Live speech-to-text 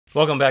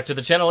Welcome back to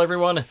the channel,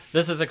 everyone.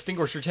 This is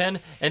Extinguisher10,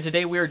 and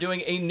today we are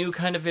doing a new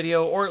kind of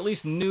video, or at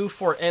least new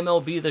for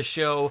MLB The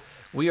Show.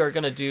 We are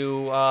going to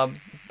do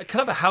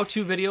kind of a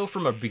how-to video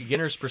from a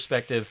beginner's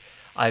perspective.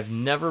 I've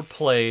never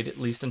played,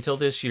 at least until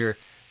this year,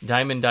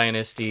 Diamond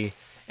Dynasty,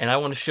 and I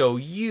want to show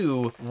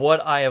you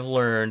what I have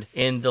learned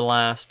in the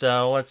last,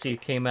 let's see,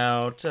 it came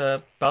out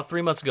about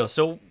 3 months ago.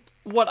 So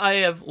what I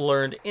have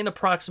learned in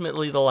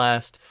approximately the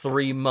last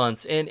 3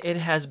 months, and it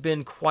has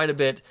been quite a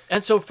bit.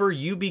 And so for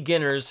you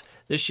beginners,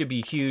 this should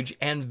be huge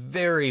and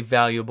very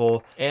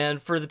valuable.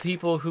 And for the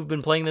people who've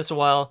been playing this a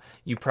while,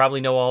 you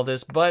probably know all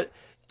this, but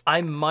I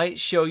might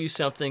show you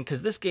something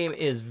because this game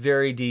is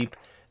very deep,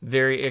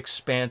 very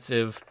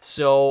expansive.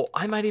 So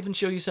I might even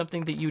show you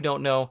something that you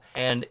don't know.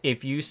 And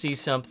if you see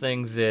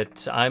something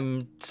that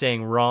I'm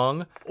saying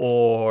wrong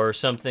or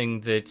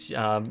something that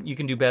you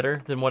can do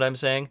better than what I'm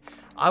saying,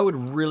 I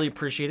would really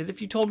appreciate it if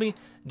you told me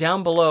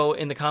down below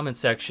in the comment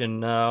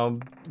section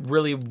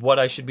really what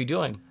I should be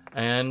doing.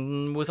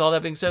 And with all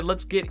that being said,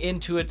 let's get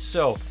into it.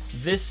 So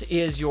this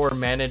is your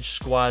managed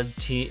squad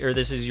team, or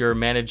this is your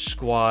managed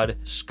squad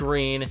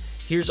screen.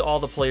 Here's all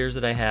the players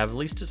that I have, at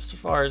least as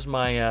far as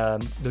my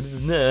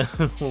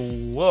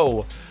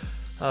whoa,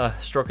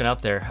 stroking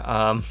out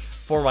there.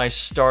 For my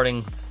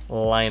starting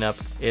lineup,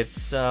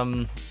 it's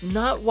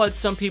not what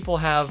some people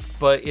have,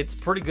 but it's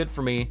pretty good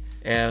for me.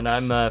 And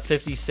I'm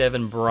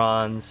 57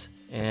 bronze.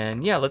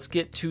 And yeah, let's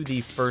get to the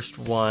first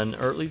one,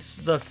 or at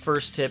least the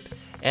first tip.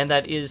 And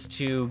that is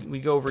we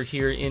go over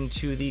here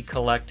into the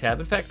collect tab.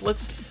 In fact,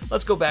 let's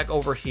go back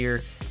over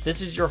here.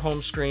 This is your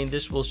home screen.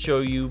 This will show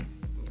you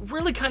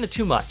really kind of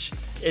too much.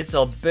 It's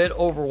a bit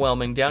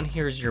overwhelming. Down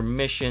here is your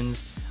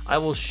missions. I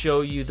will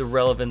show you the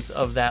relevance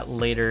of that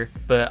later,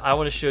 but I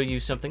want to show you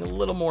something a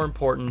little more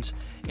important,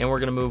 and we're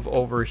going to move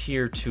over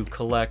here to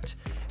collect.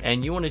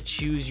 And you want to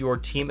choose your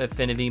team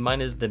affinity. Mine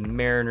is the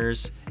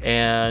Mariners,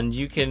 and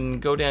you can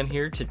go down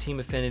here to team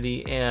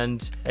affinity,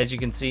 and as you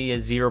can see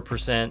is 0%,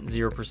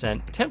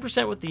 0%,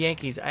 10% with the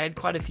Yankees. I had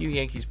quite a few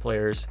Yankees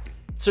players.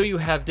 So you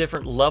have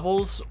different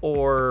levels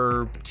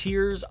or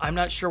tiers. I'm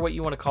not sure what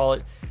you want to call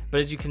it, but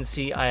as you can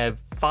see, I have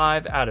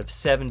 5 out of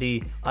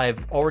 70.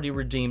 I've already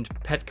redeemed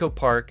Petco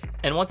Park,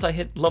 and once I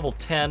hit level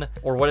 10,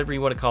 or whatever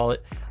you want to call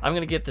it, I'm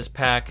going to get this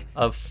pack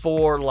of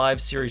 4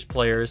 live series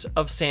players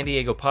of San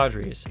Diego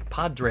Padres.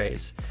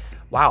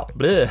 Wow.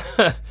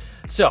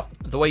 So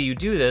the way you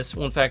do this,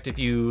 well, in fact, if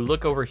you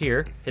look over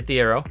here, hit the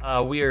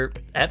arrow, we are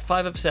at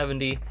 5 of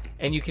 70,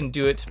 and you can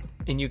do it,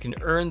 and you can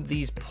earn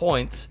these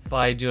points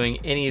by doing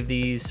any of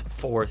these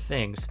 4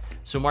 things.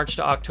 So March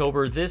to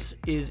October, this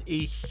is a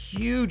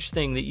huge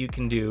thing that you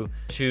can do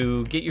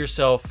to get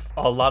yourself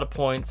a lot of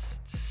points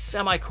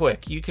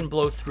semi-quick. You can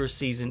blow through a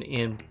season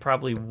in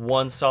probably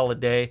 1 solid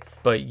day,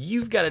 but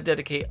you've got to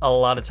dedicate a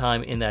lot of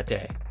time in that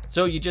day.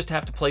 So you just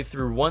have to play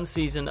through 1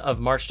 season of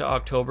March to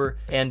October,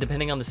 and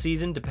depending on the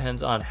season,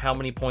 depends on how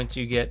many points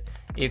you get.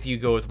 If you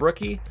go with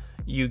rookie,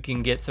 you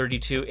can get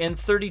 32, and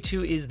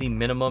 32 is the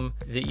minimum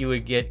that you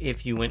would get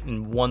if you went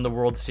and won the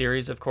World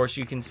Series. Of course,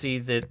 you can see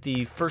that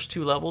the first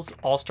 2 levels,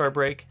 All-Star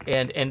Break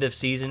and End of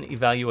Season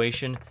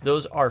Evaluation,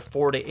 those are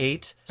 4 to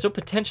 8. So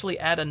potentially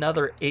add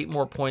another 8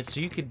 more points, so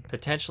you could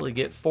potentially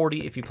get 40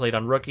 if you played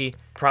on rookie.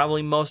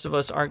 Probably most of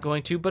us aren't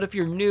going to, but if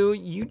you're new,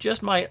 you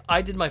just might.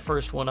 I did my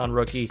first one on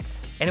rookie,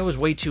 and it was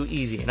way too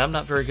easy, and I'm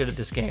not very good at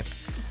this game.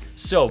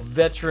 So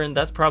veteran,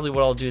 that's probably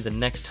what I'll do the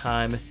next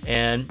time.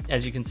 And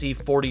as you can see,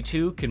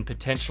 42 can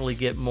potentially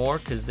get more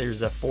because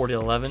there's a 4 to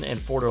 11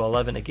 and 4 to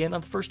 11 again on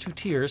the first 2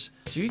 tiers.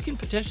 So you can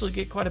potentially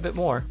get quite a bit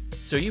more.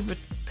 So you would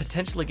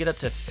potentially get up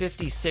to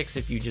 56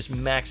 if you just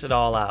max it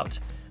all out.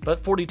 But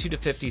 42 to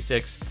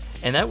 56,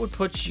 and that would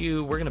put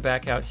you, we're gonna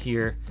back out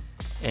here,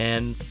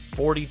 and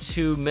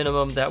 42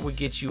 minimum, that would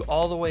get you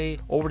all the way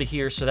over to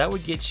here. So that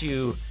would get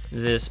you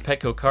this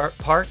Petco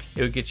Park,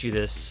 it would get you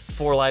this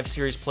 4 live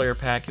series player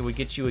pack, it would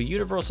get you a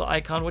universal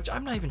icon, which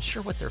I'm not even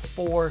sure what they're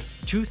for,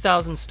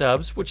 2,000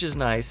 stubs, which is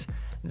nice,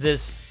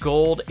 this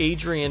gold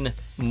Adrian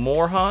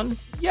Morejon,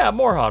 yeah,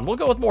 Morejon, we'll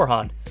go with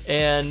Morejon,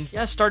 and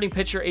yeah, starting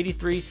pitcher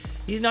 83,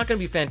 he's not going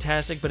to be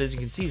fantastic, but as you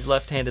can see, he's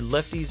left-handed.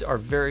 Lefties are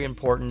very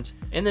important.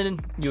 And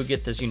then you would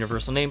get this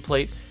universal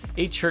nameplate,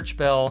 a church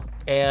bell,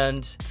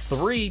 and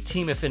 3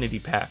 team affinity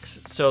packs.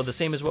 So the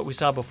same as what we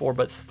saw before,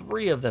 but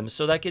 3 of them.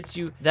 So that gets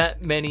you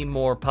that many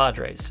more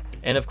Padres.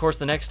 And of course,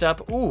 the next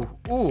up,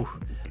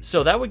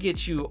 so that would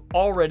get you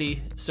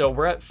already, so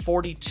we're at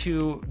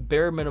 42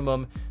 bare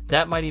minimum.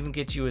 That might even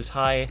get you as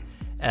high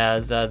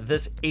as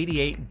this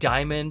 88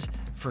 Diamond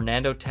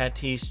Fernando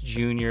Tatis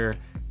Jr.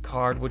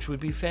 card, which would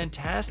be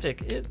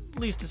fantastic, at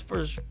least as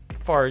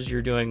far as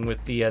you're doing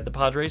with the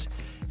Padres.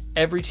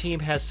 Every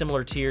team has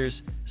similar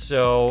tiers,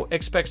 so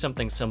expect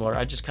something similar.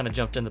 I just kind of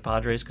jumped in the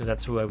Padres because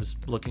that's who I was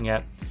looking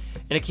at.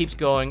 and it keeps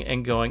going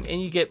and going,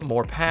 and you get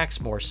more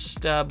packs, more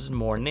stubs,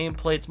 more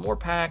nameplates, more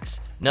packs,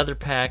 another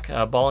pack.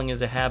 Balling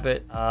is a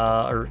habit,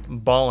 or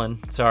ballin',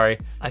 sorry.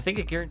 I think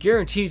it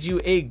guarantees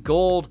you a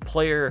gold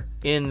player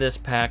in this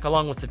pack,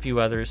 along with a few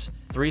others.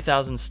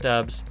 3,000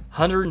 stubs,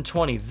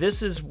 120.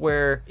 This is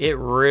where it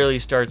really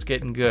starts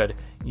getting good.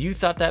 You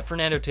thought that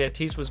Fernando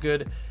Tatis was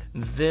good.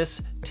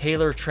 This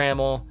Taylor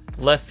Trammell,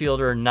 left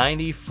fielder,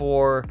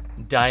 94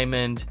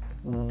 diamond.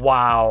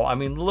 Wow, I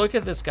mean, look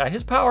at this guy.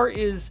 His power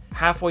is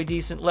halfway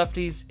decent.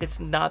 Lefties, it's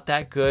not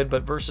that good,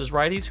 but versus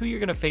righties, who you're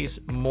gonna face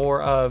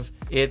more of,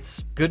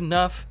 it's good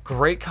enough.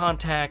 Great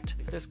contact.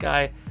 This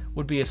guy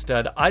would be a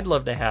stud. I'd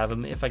love to have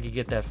him if I could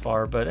get that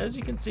far, but as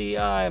you can see,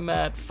 I'm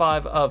at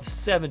 5 of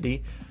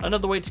 70.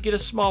 Another way to get a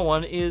small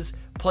one is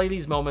play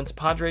these moments.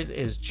 Padres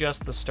is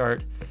just the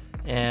start,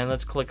 and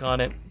let's click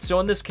on it.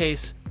 So in this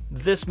case,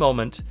 this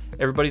moment,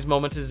 everybody's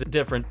moment is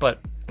different,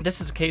 but this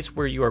is a case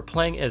where you are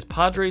playing as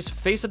Padres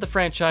face of the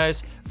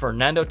franchise,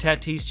 Fernando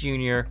Tatis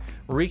Jr.,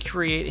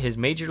 recreate his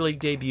major league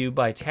debut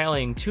by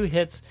tallying 2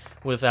 hits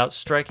without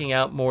striking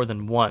out more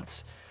than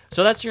once.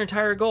 So that's your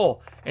entire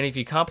goal, and if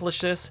you accomplish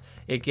this,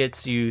 it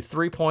gets you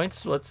 3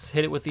 points. Let's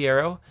hit it with the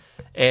arrow,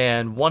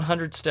 and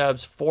 100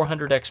 stubs,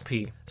 400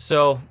 XP.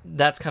 So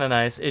that's kind of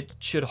nice. It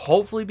should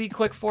hopefully be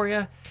quick for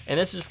you, and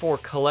this is for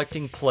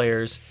collecting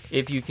players.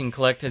 If you can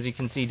collect, as you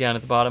can see down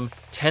at the bottom,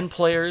 10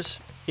 players,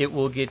 it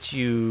will get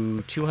you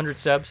 200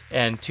 stubs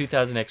and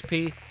 2,000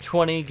 XP.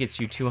 20 gets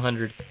you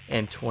 200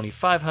 and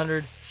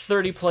 2,500.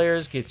 30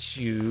 players gets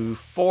you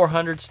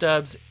 400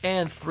 stubs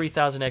and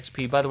 3,000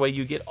 XP. By the way,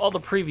 you get all the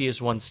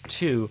previous ones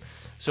too,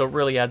 so it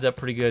really adds up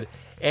pretty good.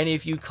 And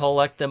if you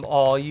collect them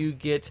all, you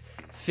get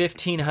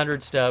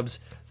 1,500 stubs,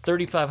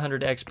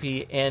 3,500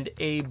 XP, and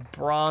a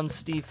bronze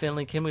Steve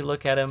Finley. Can we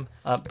look at him?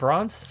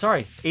 Bronze?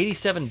 Sorry,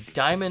 87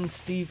 diamond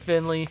Steve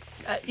Finley.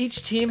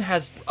 Each team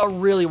has a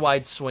really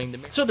wide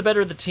swing. So the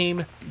better the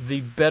team,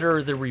 the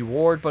better the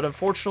reward, but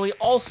unfortunately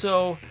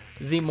also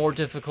the more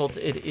difficult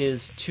it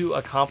is to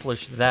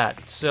accomplish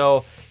that.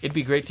 So it'd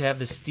be great to have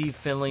the Steve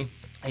Finley,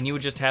 and you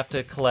would just have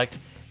to collect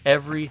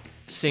every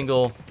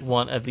single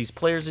one of these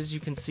players. As you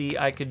can see,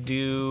 I could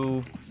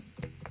do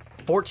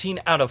 14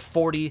 out of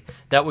 40.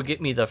 That would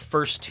get me the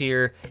first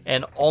tier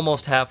and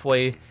almost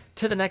halfway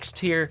to the next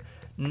tier.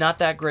 Not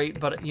that great,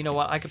 but you know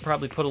what? I could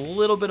probably put a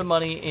little bit of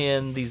money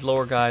in these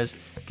lower guys,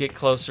 get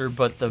closer,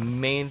 but the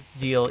main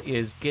deal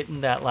is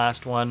getting that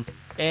last one.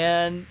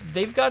 And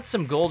they've got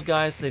some gold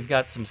guys, they've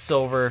got some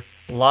silver,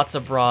 lots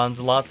of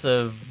bronze, lots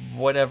of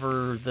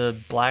whatever the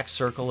black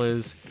circle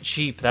is.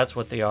 Cheap, that's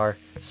what they are.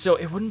 So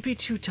it wouldn't be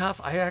too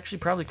tough. I actually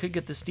probably could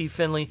get the Steve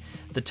Finley.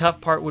 The tough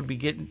part would be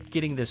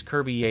getting this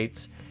Kirby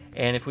Yates.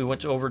 And if we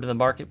went over to the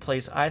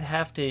marketplace, I'd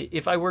have to,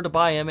 if I were to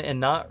buy him and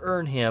not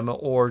earn him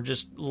or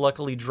just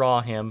luckily draw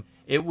him,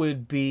 it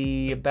would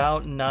be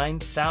about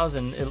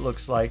 9,000, it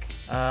looks like.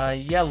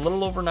 Yeah, a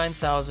little over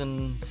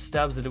 9,000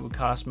 stubs that it would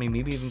cost me,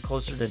 maybe even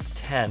closer to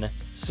 10.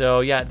 So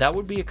yeah, that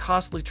would be a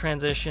costly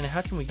transition.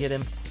 How can we get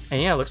him? And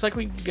yeah, it looks like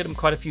we can get him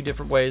quite a few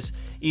different ways,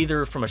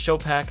 either from a show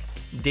pack,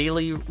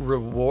 daily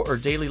reward or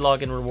daily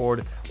login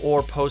reward,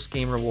 or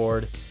post-game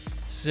reward.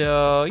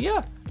 So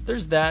yeah,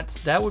 there's that.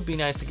 That would be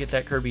nice to get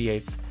that Kirby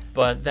Yates.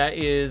 But that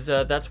is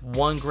that's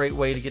one great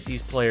way to get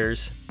these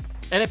players.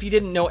 And if you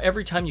didn't know,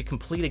 every time you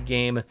complete a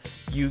game,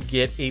 you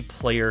get a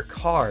player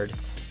card.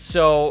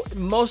 So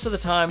most of the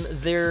time,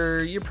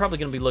 you're probably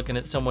going to be looking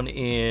at someone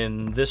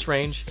in this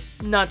range.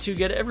 Not too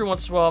good. Every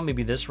once in a while,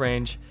 maybe this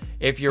range.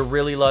 If you're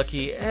really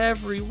lucky,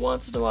 every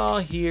once in a while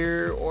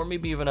here, or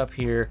maybe even up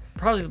here.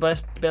 Probably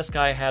the best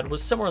guy I had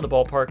was somewhere in the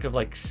ballpark of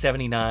like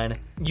 79.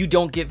 You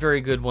don't get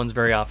very good ones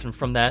very often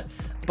from that,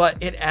 but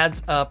it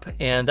adds up,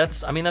 and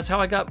that's how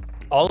I got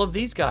all of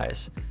these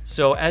guys.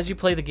 So as you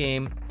play the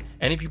game,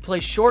 and if you play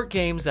short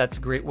games, that's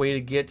a great way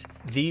to get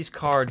these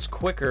cards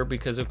quicker,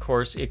 because of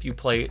course, if you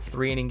play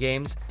 3-inning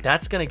games,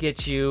 that's gonna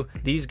get you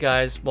these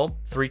guys, well,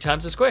 3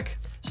 times as quick.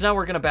 So now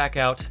we're gonna back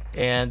out,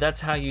 and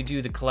that's how you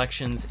do the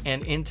collections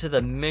and into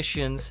the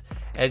missions.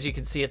 As you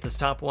can see at this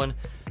top one,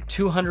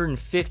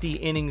 250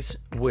 innings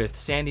with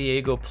San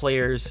Diego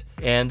players,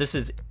 and this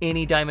is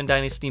any Diamond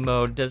Dynasty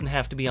mode, doesn't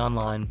have to be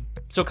online.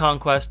 So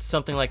Conquest,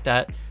 something like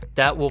that,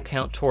 that will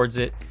count towards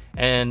it.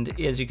 And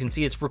as you can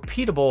see, it's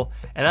repeatable,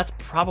 and that's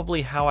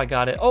probably how I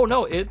got it. Oh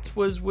no, it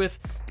was with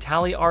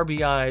tally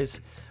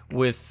RBIs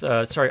with,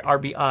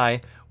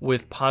 RBI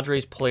with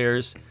Padres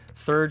players,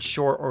 third,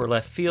 short, or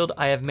left field.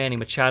 I have Manny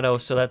Machado,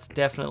 so that's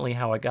definitely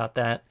how I got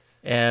that.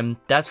 And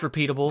that's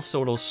repeatable,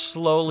 so it'll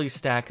slowly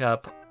stack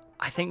up.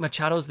 I think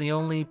Machado's the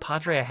only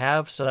Padre I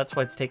have, so that's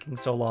why it's taking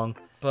so long.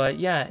 But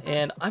yeah,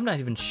 and I'm not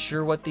even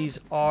sure what these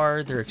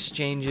are. They're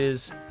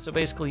exchanges. So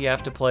basically you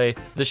have to play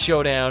the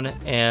showdown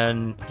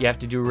and you have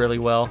to do really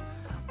well.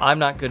 I'm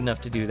not good enough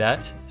to do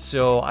that,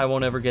 so I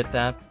won't ever get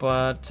that.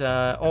 But,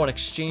 oh, an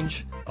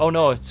exchange. Oh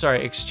no,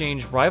 sorry,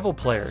 exchange rival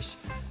players.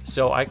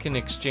 So I can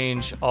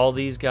exchange all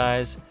these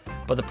guys,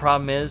 but the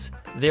problem is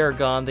they're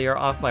gone. They are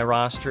off my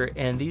roster,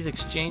 and these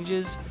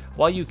exchanges,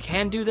 while you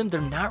can do them,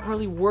 they're not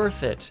really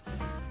worth it.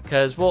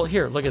 Because, well,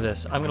 here, look at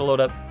this. I'm going to load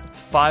up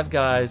 5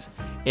 guys,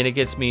 and it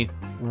gets me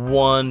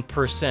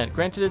 1%.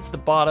 Granted, it's the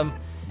bottom,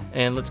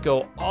 and let's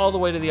go all the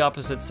way to the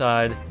opposite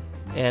side.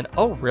 And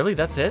oh, really?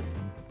 That's it?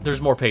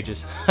 There's more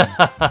pages.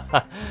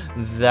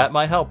 That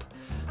might help.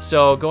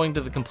 So going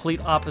to the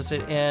complete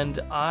opposite end,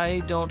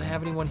 I don't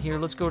have anyone here.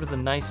 Let's go to the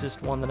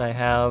nicest one that I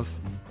have.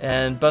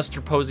 And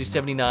Buster Posey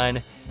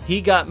 79, he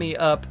got me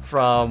up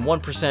from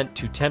 1%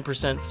 to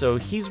 10%, so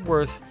he's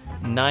worth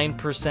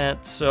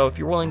 9%. So if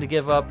you're willing to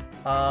give up,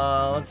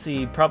 let's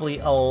see, probably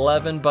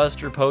 11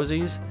 Buster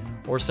Posies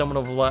or someone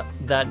of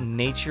that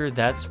nature,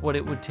 that's what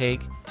it would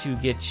take to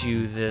get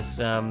you this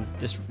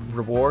this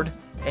reward.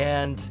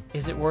 And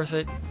is it worth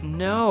it?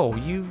 No,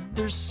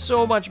 there's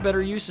so much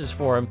better uses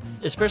for them,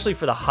 especially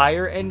for the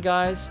higher end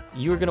guys.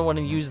 You're gonna want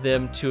to use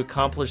them to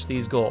accomplish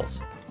these goals.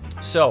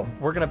 So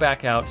we're gonna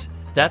back out.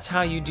 That's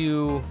how you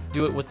do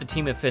it with the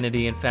team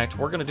affinity. In fact,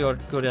 we're gonna go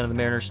down to the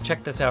Mariners.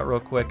 Check this out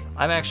real quick.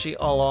 I'm actually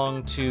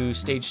along to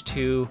stage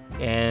 2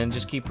 and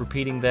just keep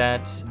repeating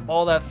that.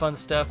 All that fun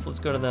stuff. Let's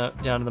go to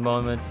down to the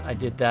moments. I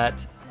did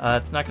that.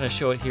 It's not going to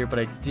show it here, but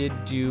I did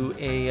do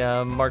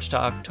a March to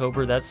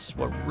October. That's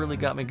what really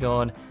got me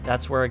going.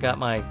 That's where I got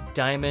my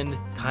diamond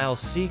Kyle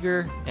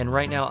Seager. And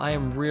right now I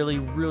am really,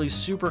 really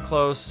super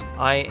close.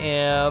 I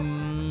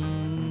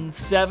am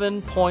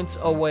 7 points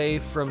away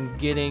from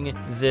getting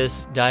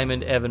this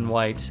diamond Evan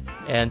White.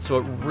 And so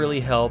it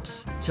really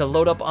helps to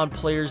load up on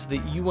players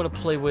that you want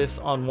to play with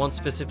on one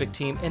specific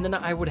team. And then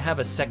I would have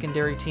a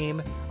secondary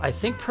team. I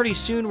think pretty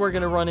soon we're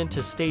going to run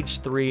into stage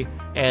 3,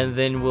 and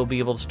then we'll be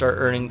able to start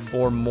earning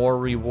 4 more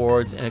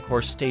rewards. And of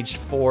course, stage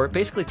 4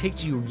 basically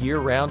takes you year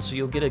round, so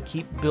you'll get to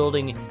keep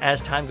building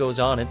as time goes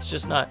on. It's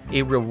just not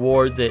a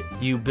reward that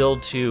you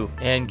build to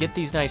and get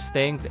these nice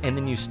things and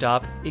then you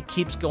stop. It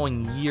keeps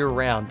going year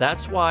round.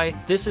 That's why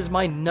this is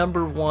my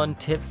 #1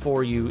 tip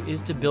for you,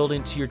 is to build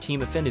into your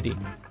team affinity.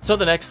 So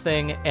the next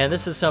thing, and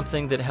this is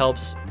something that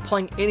helps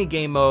playing any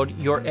game mode,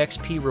 your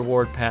XP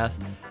reward path.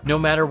 No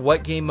matter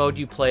what game mode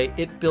you play,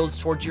 it builds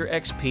towards your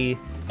XP,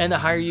 and the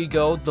higher you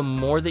go, the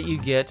more that you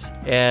get.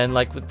 And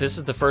like this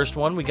is the first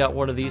one, we got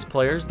one of these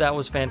players. That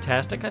was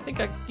fantastic. I think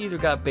I either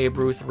got Babe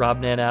Ruth, Rob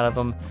Nant out of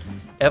them.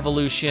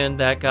 Evolution,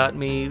 that got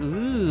me,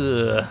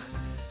 ugh.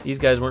 These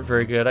guys weren't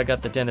very good. I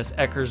got the Dennis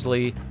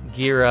Eckersley,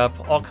 Gear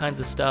Up, all kinds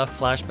of stuff,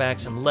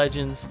 flashbacks and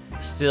legends.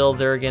 Still,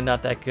 they're again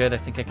not that good. I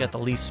think I got the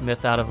Lee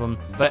Smith out of them.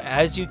 But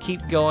as you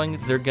keep going,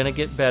 they're gonna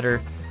get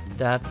better.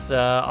 That's,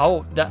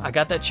 I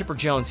got that Chipper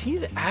Jones.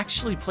 He's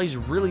actually plays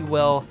really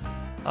well,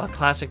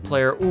 classic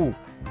player. Ooh,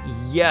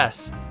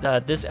 yes,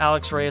 this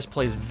Alex Reyes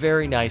plays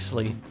very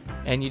nicely.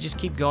 And you just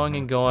keep going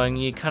and going.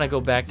 You kind of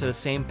go back to the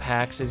same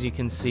packs, as you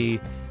can see.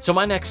 So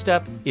my next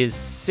step is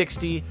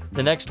 60.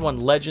 The next one,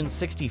 Legend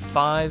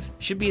 65.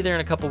 Should be there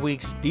in a couple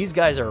weeks. These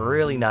guys are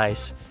really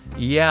nice.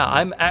 Yeah,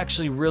 I'm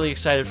actually really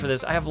excited for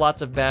this. I have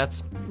lots of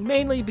bats,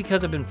 mainly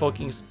because I've been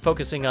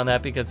focusing on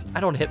that because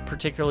I don't hit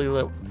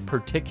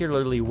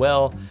particularly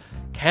well.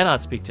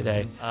 Cannot speak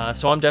today.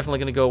 So I'm definitely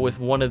going to go with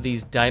one of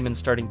these diamond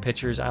starting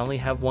pitchers. I only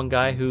have one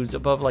guy who's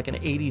above like an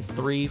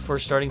 83 for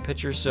starting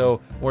pitcher,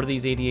 so one of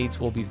these 88s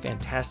will be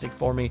fantastic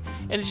for me.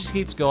 And it just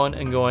keeps going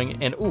and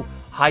going. And ooh,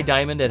 high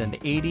diamond at an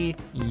 80.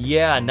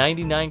 Yeah,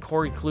 99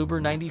 Corey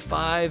Kluber,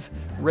 95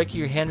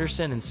 Ricky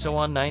Henderson, and so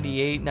on,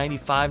 98,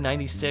 95,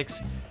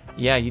 96.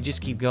 Yeah, you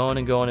just keep going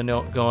and going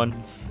and going.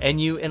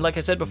 And like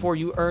I said before,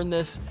 you earn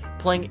this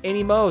playing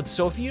any mode.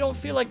 So if you don't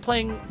feel like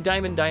playing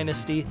Diamond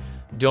Dynasty,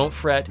 don't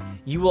fret.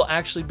 You will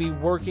actually be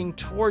working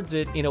towards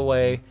it in a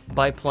way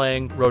by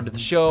playing Road to the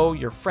Show,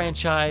 your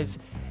franchise.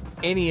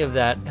 Any of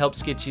that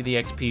helps get you the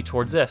XP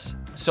towards this.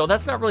 So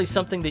that's not really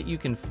something that you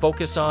can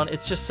focus on.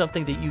 It's just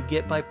something that you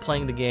get by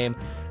playing the game,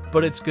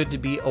 but it's good to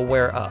be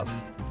aware of.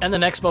 And the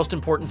next most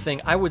important thing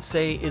I would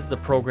say is the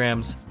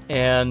programs.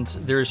 And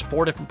there's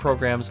 4 different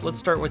programs. Let's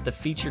start with the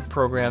featured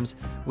programs.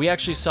 We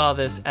actually saw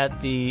this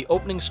at the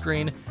opening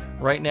screen.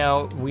 Right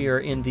now we are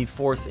in the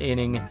 4th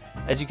inning.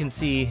 As you can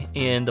see,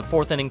 in the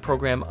 4th inning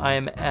program, I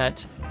am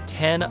at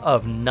 10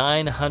 of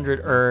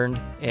 900 earned,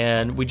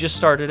 and we just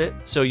started it,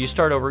 so you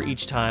start over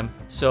each time.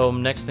 So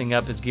next thing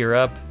up is Gear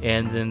Up,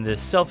 and then the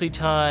selfie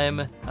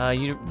time,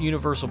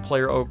 universal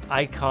player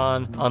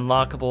icon,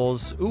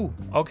 unlockables. Ooh,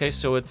 okay,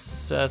 so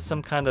it's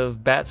some kind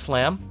of bat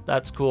slam.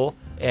 That's cool.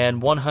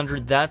 And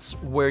 100, that's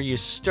where you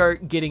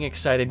start getting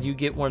excited. You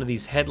get one of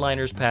these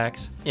headliners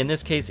packs. In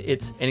this case,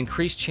 it's an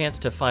increased chance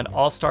to find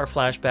All-Star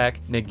Flashback,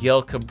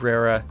 Miguel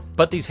Cabrera.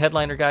 But these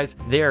headliner guys,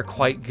 they are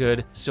quite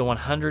good. So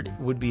 100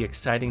 would be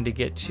exciting to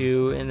get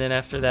to. And then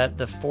after that,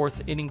 the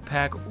 4th inning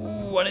pack.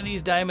 Ooh, one of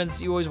these diamonds.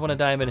 You always want a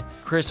diamond.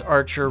 Chris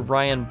Archer,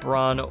 Ryan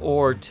Braun,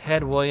 or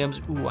Ted Williams.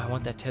 Ooh, I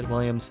want that Ted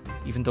Williams.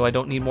 Even though I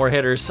don't need more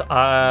hitters,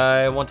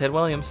 I want Ted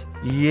Williams.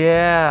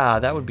 Yeah,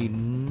 that would be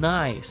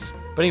nice.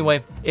 But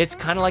anyway, it's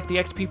kind of like the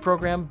XP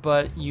program,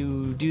 but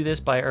you do this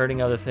by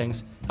earning other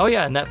things. Oh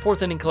yeah, and that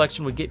 4th inning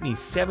collection would get me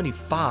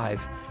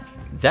 75.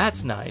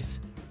 That's nice.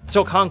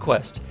 So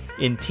Conquest.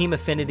 In Team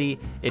Affinity,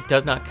 it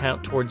does not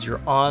count towards your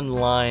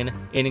online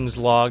innings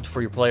logged for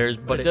your players,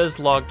 but it does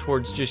log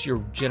towards just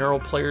your general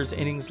players'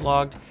 innings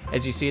logged.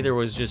 As you see, there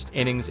was just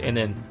innings and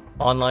then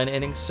online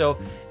innings, so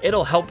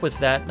it'll help with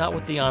that, not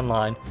with the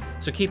online.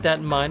 So keep that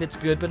in mind. It's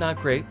good, but not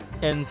great.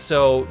 And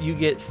so you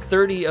get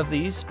 30 of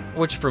these,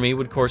 which for me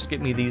would, of course,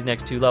 get me these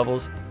next 2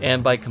 levels.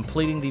 And by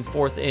completing the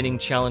 4th inning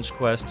challenge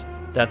quest,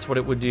 that's what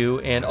it would do.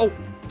 And oh,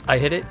 I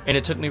hit it, and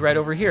it took me right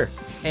over here.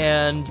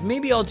 And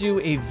maybe I'll do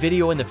a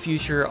video in the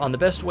future on the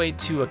best way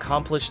to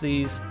accomplish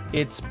these.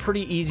 It's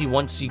pretty easy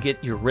once you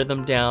get your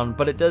rhythm down,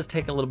 but it does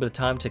take a little bit of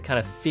time to kind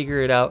of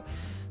figure it out.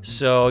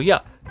 So yeah,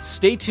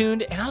 stay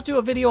tuned, and I'll do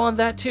a video on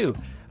that too.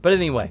 But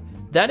anyway,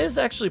 that is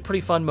actually a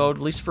pretty fun mode,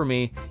 at least for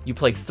me. You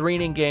play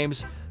 3-inning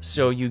games,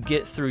 so you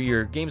get through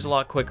your games a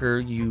lot quicker.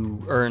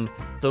 You earn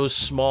those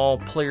small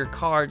player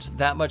cards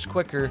that much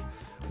quicker,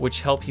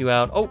 which help you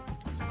out. Oh,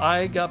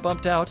 I got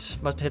bumped out.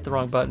 Must have hit the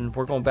wrong button.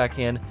 We're going back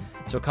in.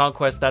 So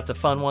Conquest, that's a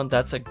fun one.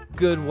 That's a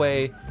good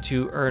way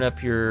to earn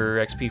up your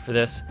XP for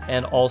this,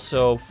 and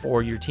also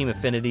for your team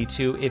affinity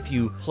too, if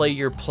you play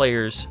your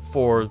players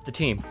for the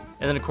team.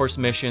 And then, of course,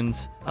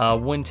 missions.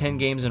 Win 10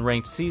 games in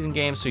ranked season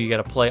games, so you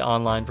got to play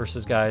online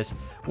versus guys.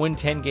 Win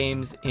 10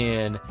 games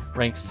in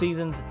ranked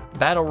seasons,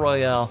 battle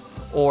royale,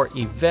 or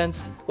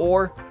events,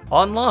 or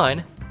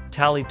online.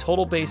 Tally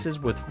total bases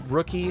with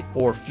rookie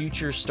or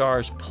future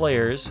stars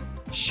players.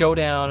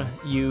 Showdown,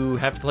 you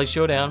have to play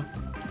Showdown.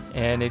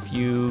 And if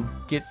you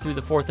get through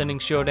the 4th inning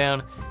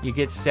Showdown, you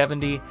get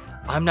 70.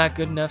 I'm not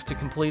good enough to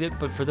complete it,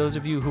 but for those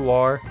of you who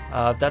are,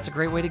 that's a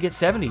great way to get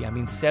 70. I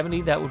mean,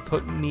 70, that would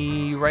put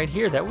me right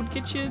here. That would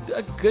get you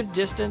a good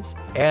distance,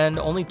 and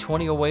only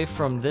 20 away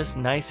from this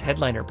nice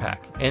headliner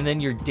pack. And then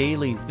your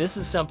dailies. This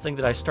is something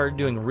that I started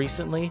doing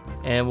recently,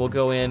 and we'll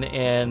go in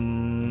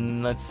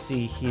and let's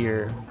see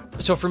here.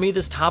 So for me,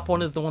 this top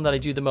one is the one that I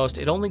do the most.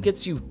 It only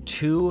gets you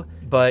 2,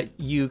 but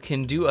you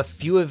can do a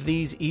few of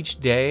these each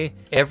day,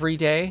 every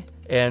day.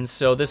 And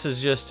so this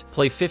is just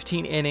play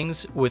 15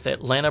 innings with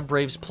Atlanta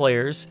Braves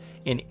players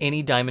in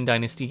any Diamond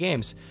Dynasty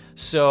games.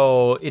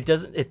 So it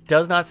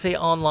does not say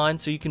online,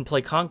 so you can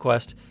play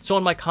Conquest. So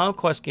in my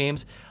Conquest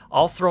games,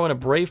 I'll throw in a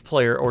Brave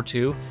player or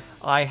 2.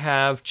 I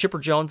have Chipper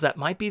Jones, that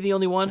might be the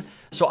only one.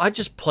 So I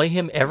just play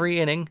him every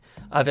inning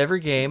of every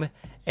game.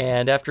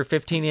 And after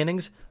 15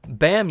 innings,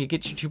 bam, you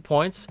get your 2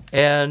 points.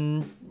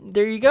 And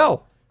there you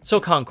go. So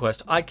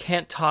Conquest, I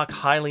can't talk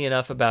highly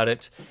enough about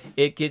it.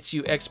 It gets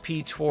you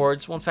XP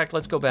towards, well, in fact,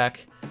 let's go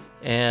back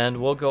and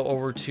we'll go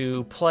over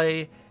to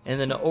play and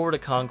then over to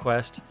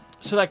Conquest.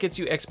 So that gets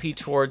you XP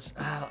towards,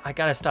 I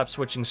gotta stop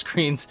switching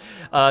screens,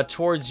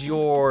 towards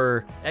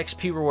your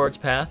XP rewards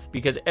path,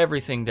 because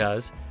everything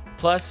does.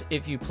 Plus,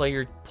 if you play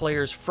your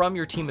players from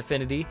your team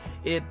affinity,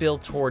 it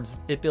builds towards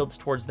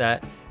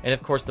that. And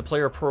of course, the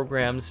player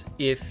programs,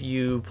 if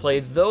you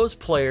play those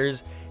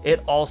players,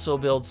 it also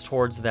builds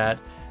towards that.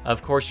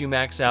 Of course, you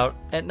max out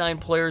at 9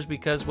 players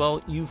because,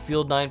 well, you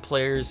field 9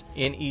 players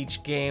in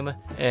each game.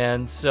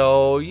 And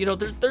so, you know,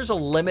 there's a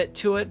limit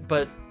to it,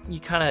 but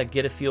you kind of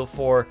get a feel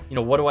for, you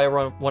know, what do I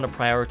want to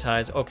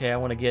prioritize? Okay, I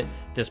want to get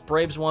this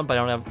Braves one, but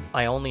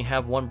I only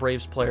have 1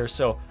 Braves player.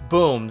 So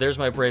boom, there's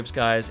my Braves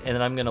guys. And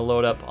then I'm going to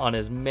load up on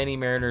as many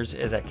Mariners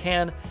as I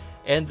can.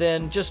 And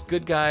then just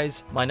good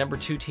guys. My number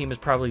 2 team is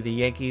probably the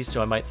Yankees,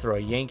 so I might throw a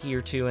Yankee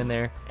or 2 in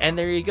there. And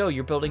there you go.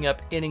 You're building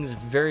up innings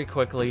very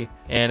quickly.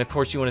 And of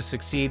course, you want to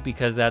succeed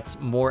because that's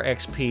more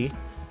XP.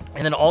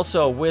 And then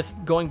also with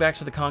going back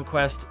to the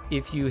Conquest,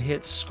 if you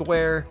hit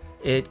square,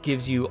 it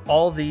gives you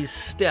all these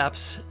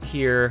steps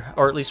here,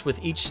 or at least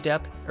with each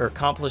step or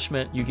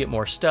accomplishment, you get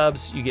more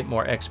stubs, you get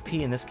more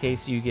XP. In this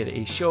case, you get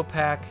a show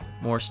pack,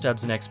 more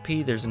stubs and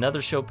XP. There's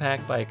another show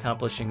pack by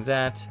accomplishing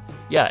that.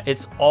 Yeah,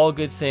 it's all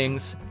good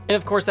things. And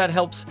of course, that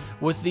helps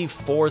with the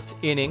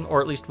 4th inning, or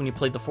at least when you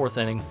played the 4th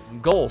inning,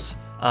 goals.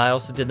 I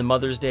also did the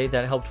Mother's Day.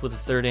 That helped with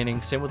the 3rd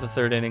inning. Same with the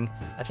 3rd inning.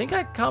 I think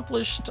I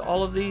accomplished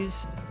all of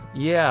these.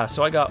 Yeah,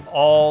 so I got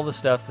all the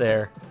stuff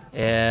there.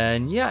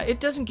 And yeah,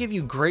 it doesn't give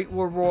you great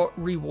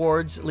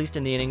rewards, at least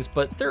in the innings,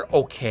 but they're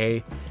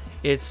okay.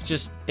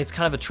 It's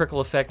kind of a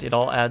trickle effect. It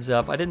all adds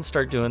up. I didn't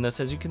start doing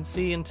this, as you can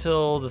see,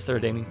 until the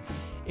 3rd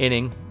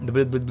inning.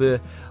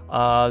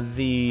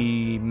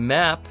 The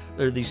map,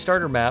 or the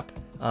starter map,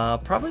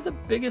 probably the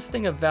biggest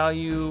thing of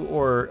value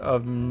or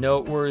of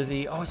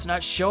noteworthy. Oh, it's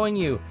not showing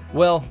you.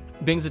 Well,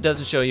 being as it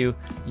doesn't show you,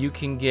 you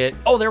can get,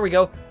 oh, there we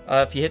go.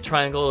 If you hit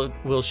triangle, it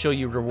will show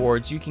you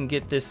rewards. You can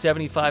get this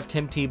 75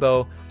 Tim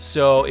Tebow.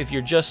 So if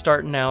you're just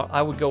starting out,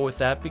 I would go with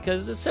that,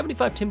 because a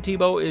 75 Tim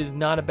Tebow is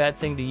not a bad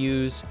thing to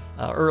use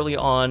early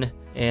on.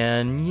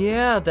 And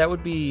yeah, that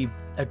would be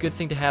a good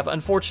thing to have.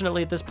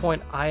 Unfortunately, at this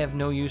point, I have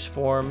no use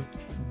for them,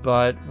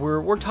 but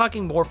we're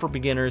talking more for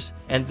beginners.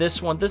 And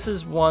this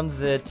is one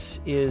that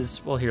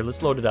is, well, here,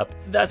 let's load it up.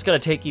 That's gonna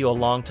take you a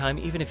long time,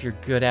 even if you're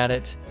good at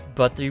it,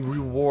 but the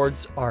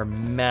rewards are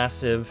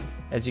massive.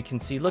 As you can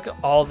see, look at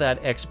all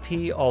that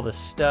XP, all the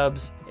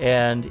stubs,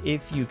 and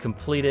if you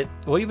complete it,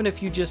 well, even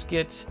if you just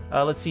get,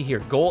 let's see here,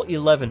 goal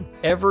 11,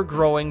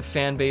 ever-growing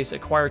fan base,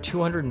 acquire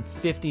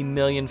 250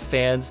 million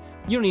fans.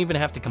 You don't even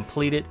have to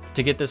complete it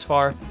to get this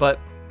far, but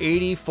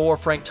 84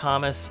 Frank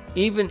Thomas,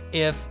 even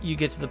if you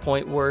get to the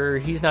point where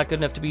he's not good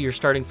enough to be your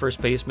starting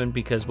first baseman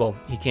because, well,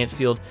 he can't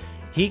field,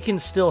 he can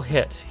still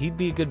hit. He'd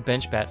be a good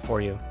bench bat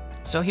for you.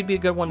 So he'd be a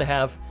good one to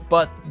have.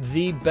 But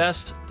the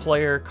best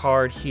player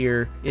card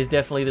here is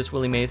definitely this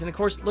Willie Mays. And of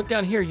course, look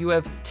down here, you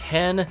have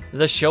 10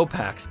 The Show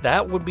packs.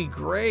 That would be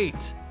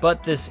great.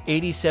 But this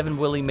 87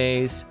 Willie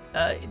Mays,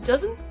 it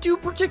doesn't do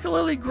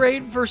particularly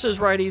great versus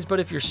righties, but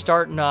if you're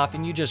starting off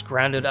and you just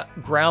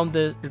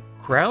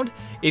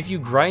if you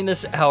grind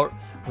this out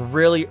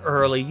really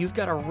early, you've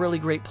got a really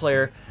great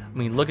player. I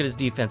mean, look at his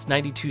defense,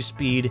 92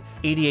 speed,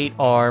 88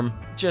 arm,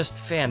 just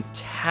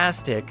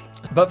fantastic.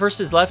 But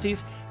versus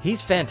lefties,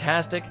 he's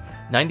fantastic.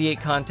 98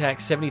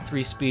 contact,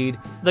 73 speed.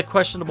 The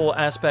questionable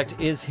aspect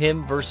is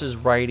him versus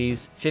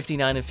righties,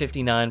 59 and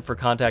 59 for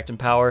contact and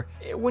power.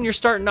 When you're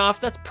starting off,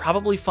 that's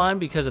probably fine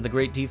because of the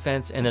great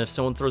defense, and then if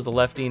someone throws the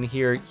lefty in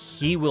here,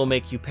 he will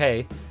make you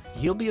pay.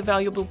 He'll be a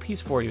valuable piece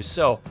for you.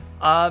 So,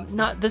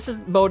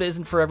 mode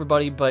isn't for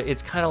everybody, but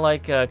it's kind of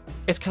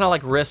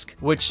like Risk,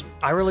 which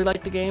I really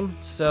like the game.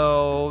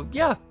 So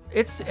yeah,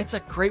 it's a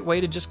great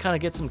way to just kind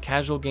of get some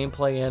casual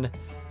gameplay in.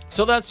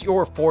 So that's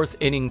your 4th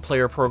inning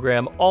player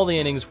program. All the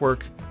innings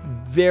work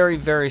very,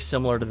 very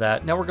similar to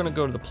that. Now we're going to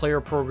go to the player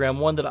program,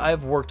 one that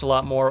I've worked a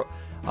lot more.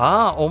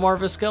 Omar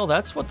Vizquel,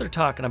 that's what they're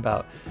talking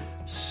about.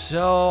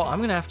 So I'm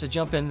going to have to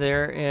jump in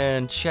there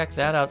and check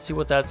that out, see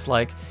what that's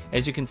like.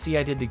 As you can see,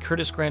 I did the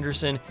Curtis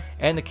Granderson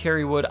and the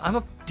Kerry Wood. I'm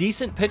a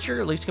decent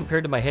pitcher, at least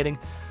compared to my hitting.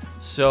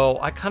 So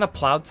I kind of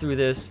plowed through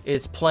this.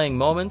 It's playing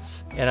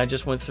moments, and I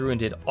just went through and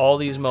did all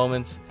these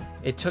moments.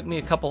 It took me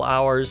a couple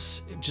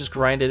hours, just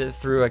grinded it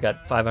through. I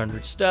got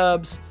 500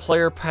 stubs,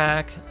 player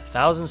pack,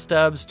 1,000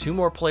 stubs, 2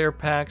 more player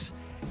packs,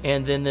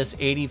 and then this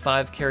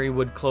 85 Kerry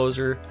Wood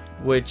closer,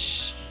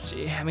 which,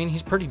 I mean,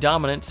 he's pretty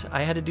dominant.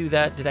 I had to do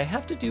that. Did I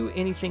have to do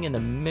anything in the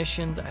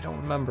missions? I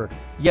don't remember.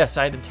 Yes,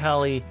 I had to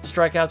tally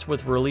strikeouts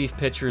with relief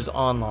pitchers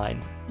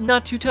online.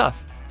 Not too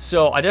tough.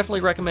 So I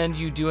definitely recommend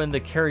you doing the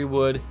Kerry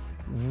Wood.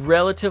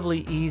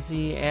 Relatively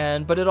easy,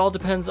 but it all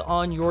depends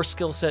on your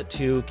skill set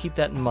too. Keep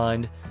that in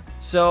mind.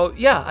 So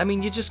yeah, I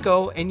mean, you just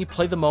go and you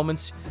play the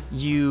moments.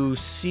 You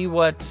see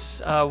what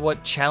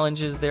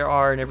challenges there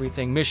are and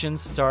everything.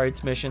 Missions, sorry,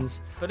 it's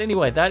missions. But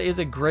anyway, that is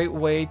a great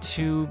way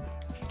to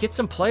get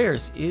some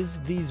players, is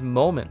these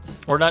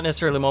moments. Or not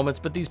necessarily moments,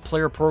 but these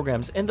player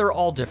programs, and they're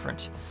all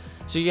different.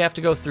 So you have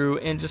to go through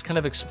and just kind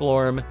of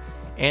explore them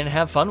and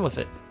have fun with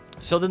it.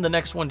 So then the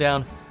next one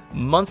down,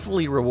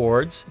 monthly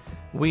rewards.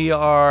 We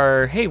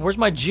are, hey, where's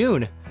my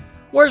June?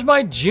 Where's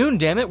my June,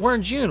 damn it? We're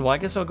in June. Well, I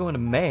guess I'll go into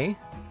May.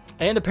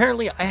 And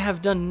apparently I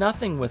have done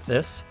nothing with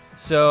this.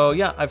 So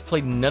yeah, I've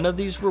played none of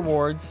these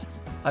rewards.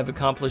 I've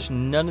accomplished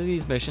none of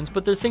these missions,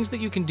 but they're things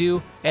that you can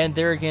do. And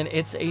there again,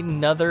 it's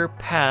another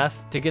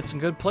path to get some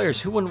good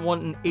players. Who wouldn't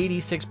want an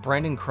 86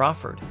 Brandon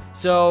Crawford?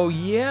 So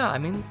yeah, I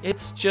mean,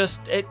 it's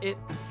just,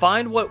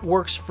 find what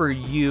works for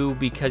you,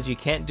 because you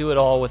can't do it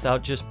all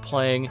without just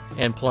playing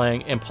and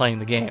playing and playing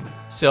the game.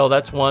 So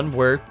that's one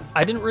where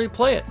I didn't really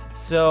play it.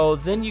 So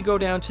then you go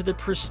down to the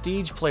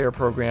prestige player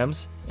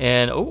programs.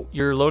 And oh,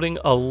 you're loading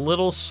a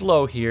little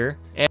slow here.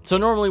 And so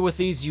normally with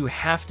these, you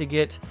have to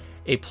get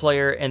a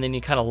player and then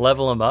you kind of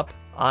level them up.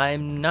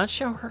 I'm not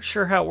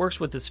sure how it works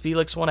with this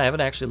Felix one. I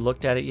haven't actually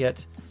looked at it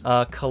yet.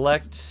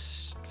 Collect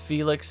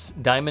Felix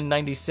Diamond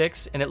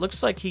 96, and it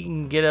looks like he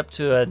can get up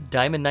to a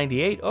Diamond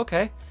 98.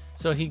 Okay,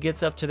 so he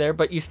gets up to there,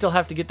 but you still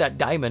have to get that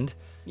diamond.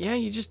 Yeah,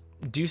 you just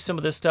do some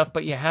of this stuff,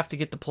 but you have to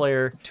get the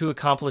player to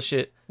accomplish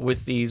it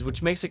with these,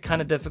 which makes it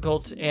kind of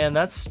difficult, and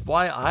that's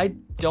why I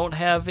don't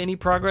have any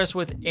progress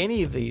with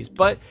any of these.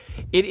 But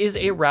it is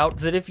a route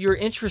that if you're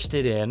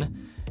interested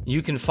in,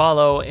 you can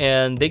follow,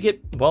 and they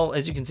get, well,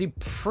 as you can see,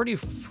 pretty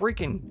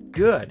freaking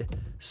good.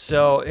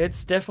 So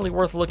it's definitely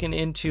worth looking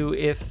into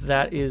if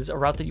that is a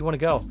route that you want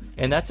to go.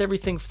 And that's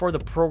everything for the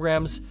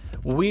programs.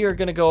 We are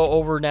going to go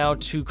over now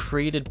to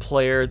created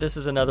player. This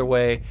is another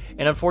way,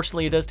 and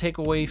unfortunately it does take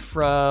away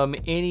from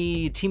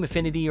any team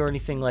affinity or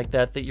anything like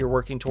that that you're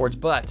working towards,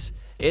 but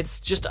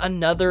it's just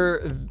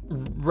another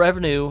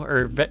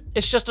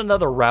it's just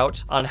another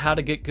route on how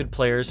to get good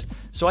players.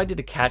 So I did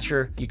a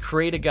catcher. You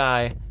create a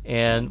guy,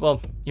 and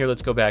well, here,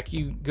 let's go back.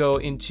 You go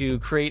into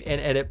create and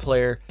edit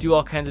player, do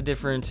all kinds of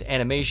different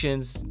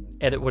animations,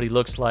 edit what he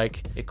looks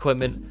like,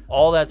 equipment,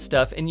 all that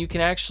stuff. And you can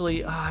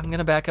actually, I'm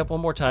gonna back up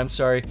one more time,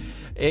 sorry.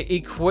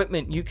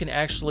 Equipment, you can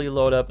actually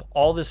load up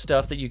all this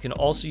stuff that you can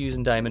also use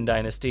in Diamond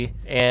Dynasty,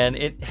 and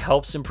it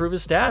helps improve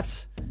his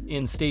stats.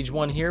 In stage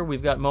 1 here,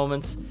 we've got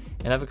moments,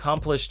 and I've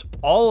accomplished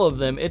all of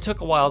them. It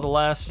took a while. The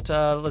last,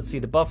 let's see,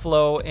 the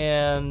Buffalo,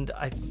 and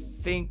I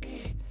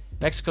think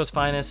Mexico's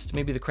Finest,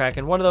 maybe the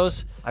Kraken. One of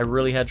those I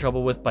really had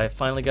trouble with, but I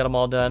finally got them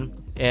all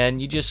done.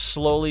 And you just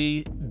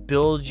slowly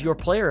build your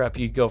player up.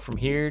 You go from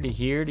here to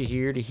here to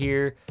here to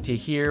here to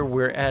here.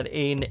 We're at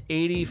an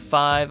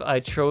 85. I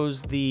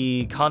chose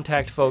the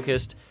contact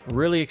focused.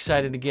 Really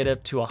excited to get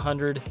up to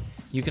 100.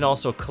 You can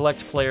also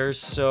collect players,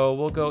 so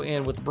we'll go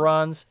in with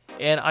bronze,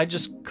 and I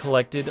just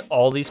collected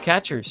all these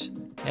catchers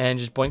and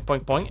just boink,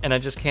 boink, boink, and I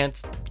just can't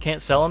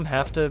sell them.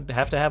 Have to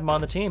have them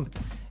on the team.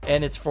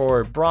 And it's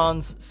for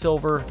bronze,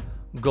 silver,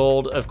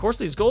 gold. Of course,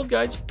 these gold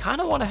guys you kind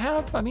of want to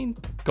have. I mean,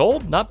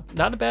 gold, not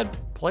a bad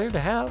player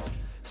to have.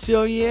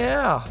 So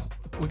yeah,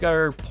 we got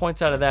our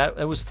points out of that.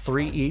 It was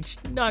 3 each.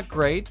 Not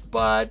great,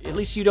 but at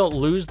least you don't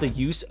lose the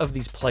use of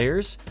these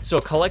players. So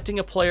collecting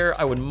a player,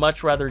 I would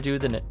much rather do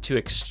than to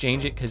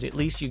exchange it, because at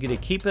least you get to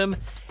keep him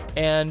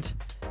and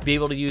be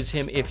able to use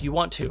him if you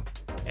want to.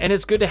 And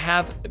it's good to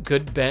have a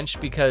good bench,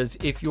 because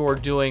if you're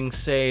doing,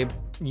 say,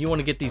 you want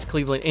to get these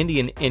Cleveland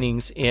Indian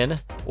innings in,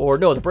 or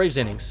no, the Braves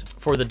innings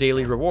for the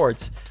daily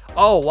rewards.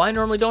 Oh, well, I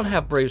normally don't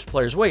have Braves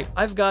players. Wait,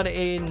 I've got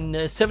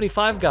a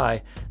 75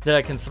 guy that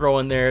I can throw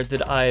in there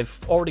that I've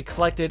already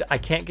collected. I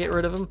can't get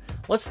rid of him.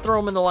 Let's throw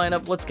him in the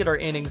lineup. Let's get our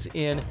innings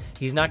in.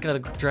 He's not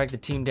going to drag the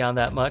team down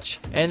that much.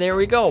 And there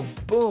we go.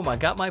 Boom, I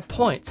got my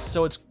points.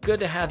 So it's good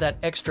to have that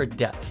extra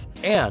depth.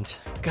 And,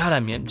 God,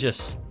 I'm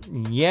just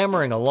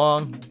yammering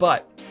along,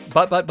 but.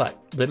 Blah, blah, blah.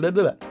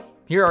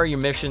 Here are your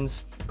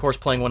missions. Of course,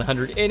 playing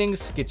 100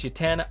 innings gets you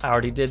 10. I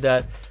already did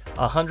that.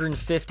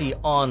 150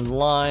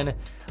 online.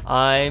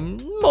 I'm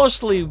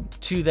mostly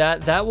to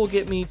that. That will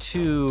get me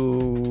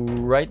to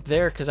right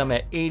there, because I'm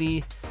at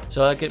 80.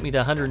 So that'll get me to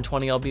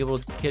 120. I'll be able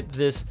to get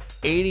this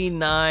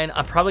 89.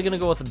 I'm probably going to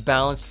go with a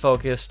balanced,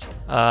 focused.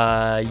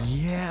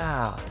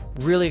 Yeah,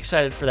 really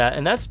excited for that.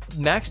 And that's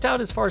maxed out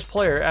as far as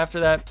player.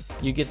 After that,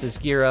 you get this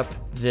gear up,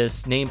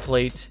 this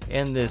nameplate,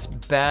 and this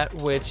bat,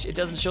 which it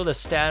doesn't show the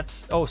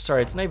stats. Oh,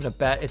 sorry, it's not even a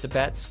bat. It's a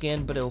bat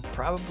skin, but it'll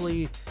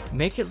probably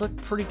make it look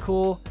pretty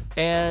cool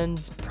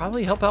and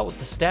probably help out with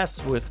the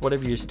stats with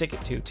whatever you stick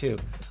it to, too.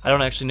 I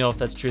don't actually know if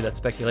that's true. That's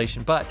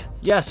speculation. But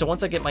yeah, so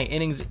once I get my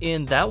innings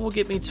in, that will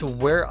get me to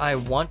where I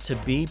want to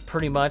be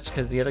pretty much,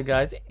 because the other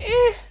guys,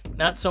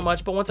 not so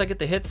much. But once I get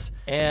the hits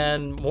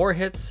and more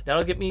hits,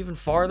 that'll get me even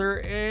farther.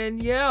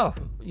 And yeah,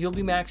 you'll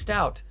be maxed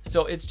out.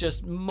 So it's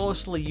just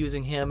mostly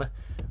using him,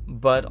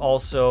 but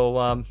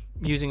also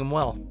using him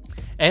well.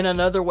 And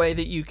another way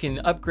that you can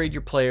upgrade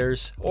your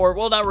players, or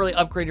well, not really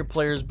upgrade your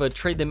players, but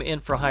trade them in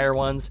for higher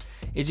ones,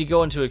 is you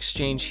go into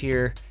exchange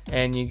here,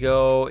 and you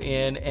go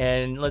in,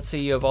 and let's say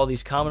you have all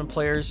these common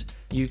players,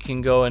 you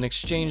can go and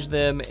exchange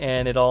them,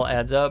 and it all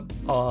adds up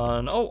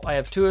on, oh, I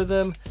have 2 of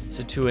them,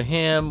 so 2 of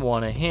him,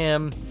 1 of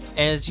him.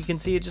 As you can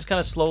see, it just kind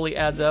of slowly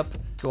adds up.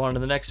 Go on to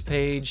the next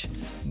page,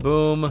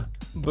 boom,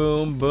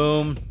 boom,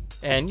 boom,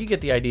 and you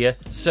get the idea.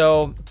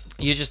 So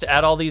you just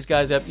add all these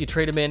guys up, you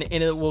trade them in,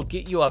 and it will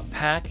get you a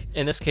pack.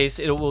 In this case,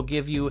 it will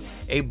give you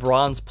a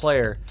bronze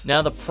player.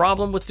 Now, the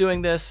problem with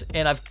doing this,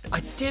 and I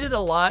did it a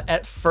lot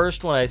at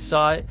first when I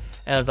saw it,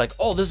 and I was like,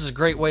 oh, this is a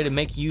great way to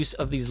make use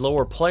of these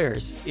lower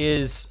players,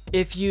 is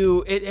if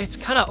you, it's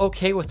kind of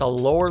okay with the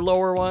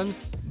lower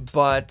ones,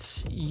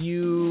 but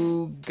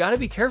you gotta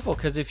be careful,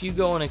 because if you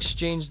go and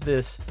exchange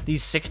these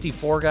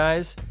 64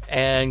 guys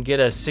and get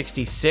a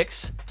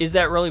 66, is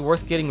that really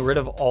worth getting rid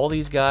of all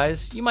these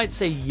guys? You might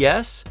say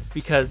yes,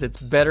 because it's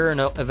better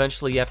and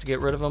eventually you have to get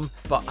rid of them,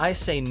 but I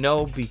say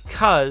no,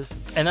 because,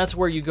 and that's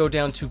where you go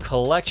down to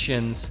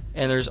collections,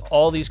 and there's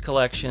all these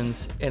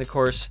collections, and of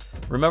course,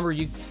 remember,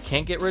 you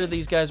can't get rid of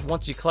these guys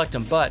once you collect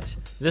them, but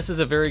this is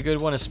a very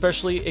good one,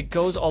 especially it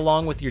goes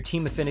along with your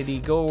team affinity.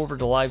 Go over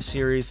to live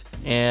series,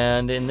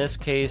 and in this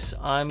case,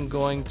 I'm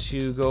going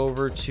to go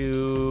over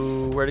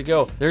to, where to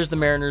go? There's the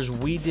Mariners.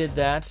 We did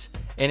that,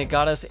 and it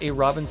got us a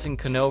Robinson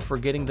Cano for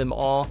getting them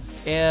all.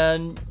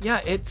 And yeah,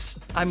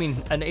 I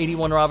mean, an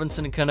 81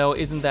 Robinson Cano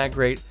isn't that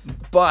great,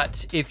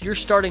 but if you're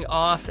starting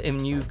off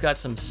and you've got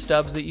some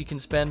stubs that you can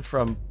spend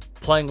from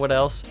playing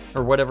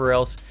whatever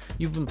else,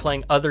 you've been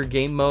playing other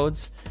game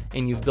modes,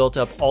 and you've built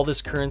up all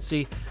this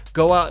currency,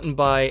 go out and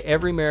buy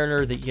every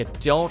Mariner that you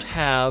don't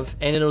have,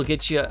 and it'll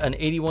get you an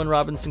 81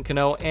 Robinson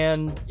Cano,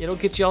 and it'll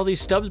get you all these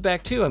stubs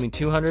back too. I mean,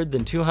 200,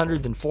 then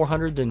 200, then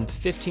 400, then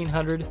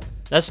 1,500.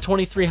 That's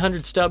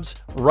 2,300 stubs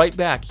right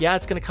back. Yeah,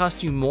 it's gonna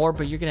cost you more,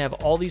 but you're gonna have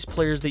all these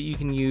players that you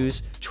can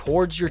use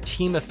towards your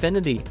team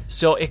affinity.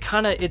 So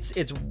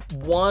it's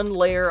one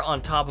layer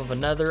on top of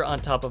another on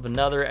top of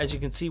another. As you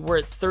can see, we're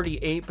at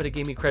 38, but it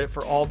gave me credit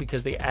for all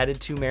because they added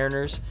 2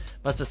 Mariners.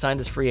 Must have signed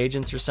as free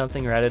agents or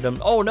something, or added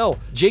them. Oh no,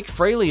 Jake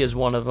Fraley is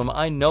one of them.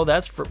 I know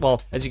that's for,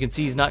 well, as you can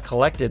see, he's not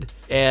collected.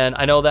 And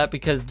I know that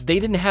because they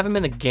didn't have him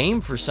in the game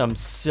for some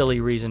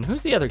silly reason.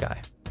 Who's the other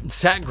guy?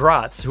 Zach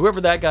Grotz,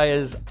 whoever that guy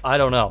is, I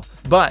don't know.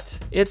 But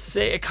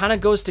it kind of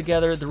goes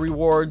together. The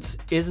rewards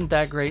isn't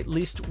that great, at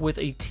least with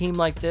a team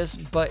like this,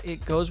 but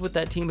it goes with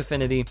that team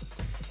affinity.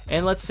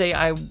 And let's say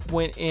I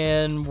went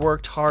and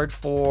worked hard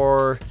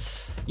for,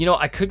 you know,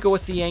 I could go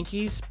with the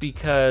Yankees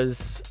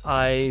because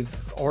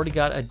I've already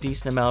got a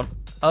decent amount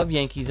of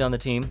Yankees on the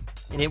team,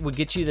 and it would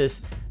get you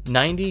this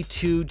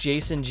 92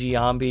 Jason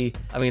Giambi.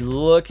 I mean,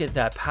 look at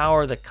that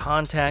power, the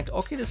contact.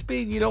 Okay, the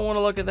speed, you don't want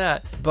to look at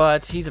that.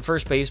 But he's a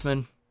first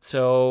baseman,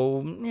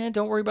 so yeah,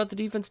 don't worry about the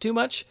defense too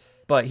much.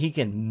 But he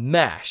can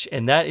mash,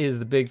 and that is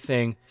the big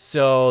thing.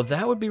 So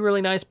that would be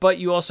really nice, but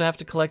you also have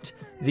to collect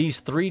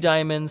these 3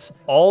 diamonds,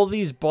 all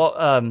these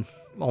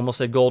almost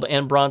said gold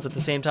and bronze at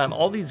the same time.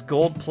 All these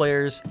gold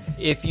players,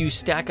 if you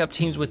stack up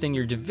teams within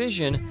your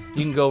division,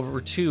 you can go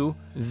over to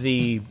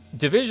the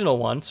divisional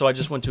one. So I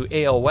just went to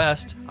AL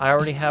West. I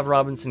already have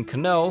Robinson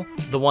Cano,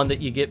 the one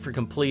that you get for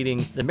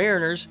completing the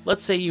Mariners.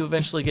 Let's say you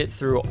eventually get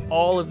through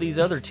all of these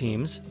other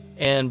teams,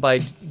 and by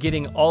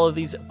getting all of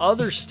these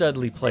other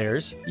studly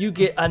players, you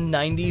get a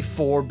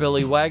 94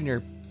 Billy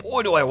Wagner.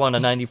 Boy, do I want a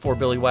 94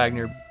 Billy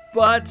Wagner.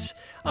 But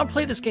I don't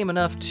play this game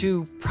enough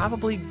to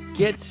probably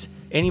get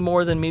any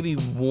more than maybe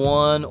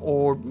one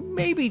or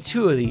maybe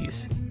two of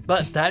these.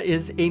 But that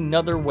is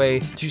another way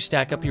to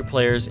stack up your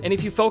players. And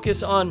if you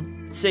focus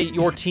on, say,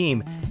 your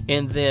team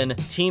and then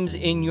teams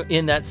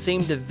in that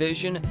same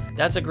division,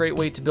 that's a great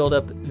way to build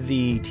up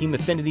the team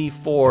affinity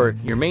for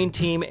your main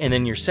team and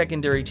then your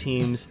secondary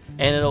teams.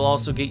 And it'll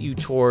also get you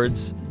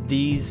towards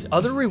these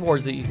other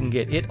rewards that you can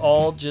get. It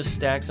all just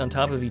stacks on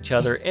top of each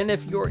other. And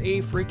if you're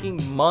a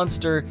freaking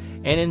monster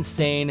and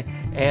insane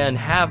and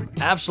have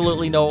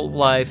absolutely no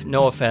life,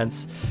 no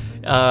offense,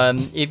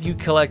 if you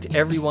collect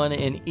everyone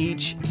in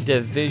each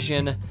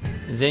division,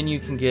 then you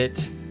can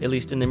get, at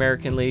least in the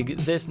American League,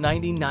 this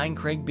 99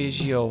 Craig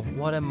Biggio.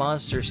 What a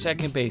monster.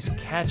 Second base,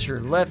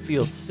 catcher, left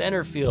field,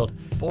 center field.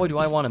 Boy, do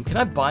I want him. Can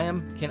I buy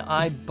him? Can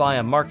I buy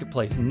him?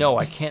 Marketplace. No,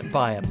 I can't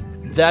buy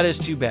him. That is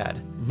too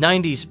bad.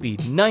 90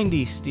 speed,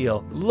 90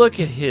 steal.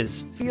 Look at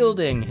his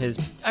fielding. His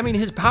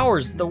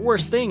power's the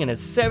worst thing, and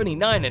it's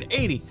 79 and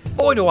 80.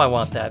 Boy, do I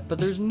want that, but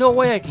there's no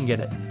way I can get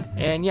it.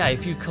 And yeah,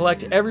 if you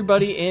collect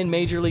everybody in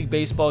Major League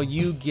Baseball,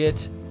 you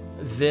get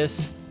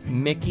this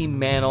Mickey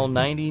Mantle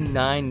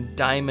 99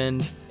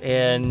 diamond.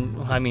 And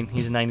I mean,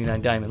 he's a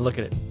 99 diamond. Look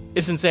at it.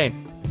 It's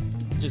insane.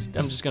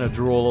 I'm just gonna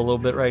drool a little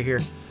bit right here.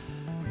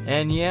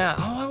 And yeah,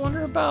 I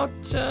wonder about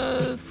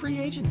free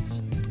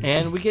agents.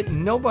 And we get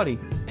nobody.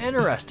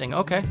 Interesting.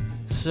 Okay.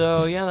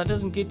 So yeah, that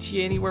doesn't get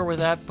you anywhere with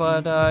that,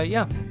 but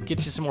yeah,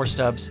 get you some more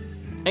stubs.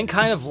 And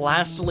kind of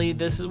lastly,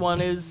 this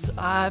one is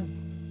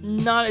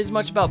not as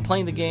much about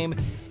playing the game.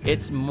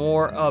 It's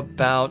more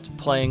about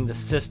playing the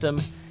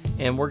system.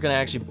 And we're gonna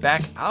actually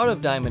back out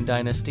of Diamond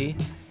Dynasty,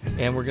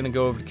 and we're gonna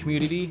go over to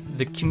community,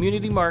 the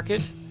community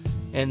market,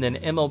 and then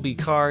MLB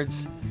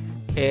cards.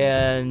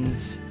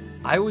 And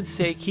I would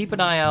say keep an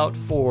eye out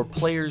for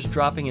players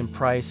dropping in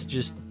price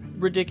just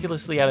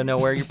ridiculously out of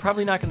nowhere. You're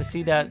probably not going to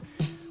see that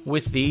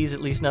with these,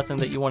 at least nothing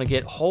that you want to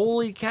get.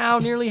 Holy cow,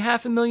 nearly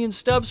 500,000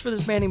 stubs for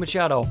this Manny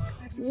Machado.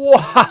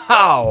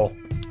 Wow!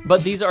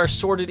 But these are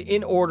sorted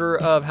in order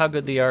of how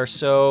good they are.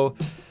 So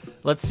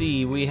let's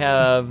see, we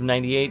have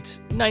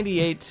 98,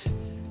 98,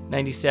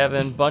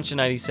 97, bunch of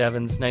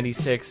 97s,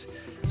 96.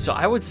 So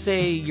I would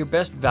say your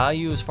best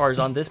value as far as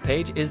on this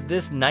page is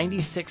this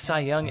 96 Cy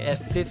Young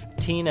at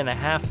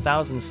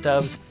 15,500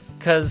 stubs.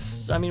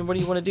 Because, I mean, what do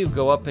you want to do?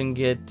 Go up and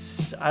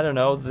get, I don't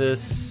know,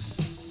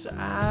 this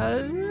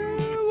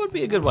would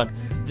be a good one.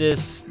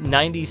 This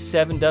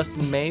 97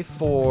 Dustin May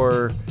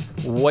for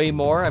way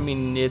more. I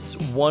mean, it's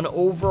one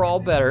overall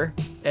better,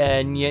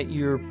 and yet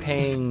you're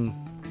paying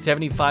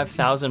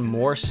 75,000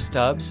 more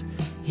stubs.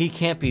 He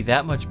can't be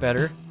that much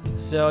better.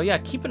 So yeah,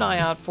 keep an eye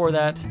out for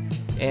that.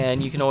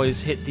 And you can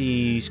always hit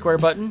the square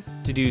button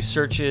to do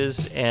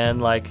searches,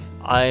 and like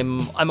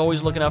I'm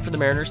always looking out for the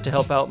Mariners to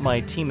help out my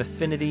team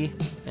affinity.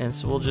 And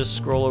so we'll just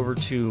scroll over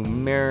to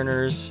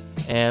Mariners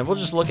and we'll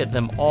just look at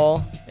them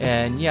all.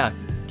 And yeah,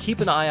 keep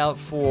an eye out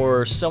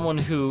for someone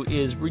who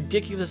is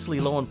ridiculously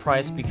low in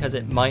price because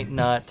it might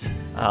not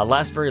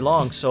last very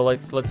long. So like,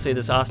 let's say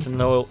this Austin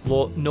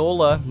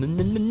Nola,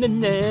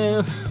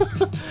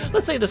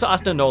 let's say this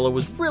Austin Nola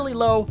was really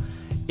low.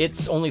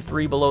 It's only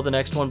 3 below the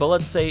next one, but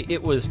let's say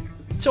it was,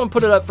 someone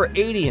put it up for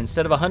 80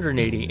 instead of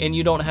 180, and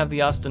you don't have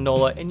the Austin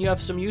Nola, and you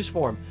have some use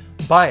for him.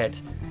 Buy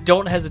it.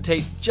 Don't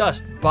hesitate.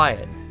 Just buy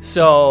it.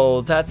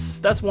 So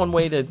that's one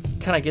way to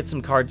kind of get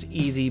some cards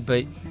easy,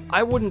 but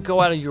I wouldn't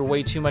go out of your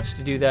way too much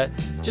to do that.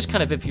 Just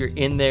kind of if you're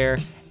in there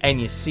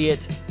and you see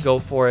it, go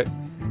for it.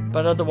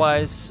 But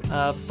otherwise,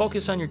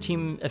 focus on your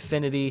team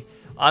affinity.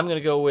 I'm going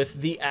to go with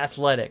the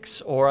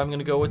Athletics, or I'm going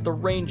to go with the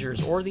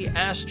Rangers, or the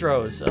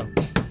Astros.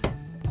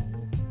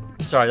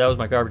 Sorry, that was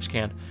my garbage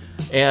can.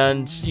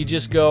 And you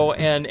just go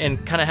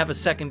and kind of have a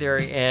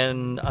secondary,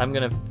 and I'm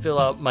going to fill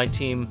out my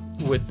team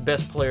with the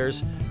best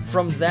players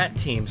from that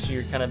team. So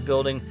you're kind of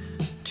building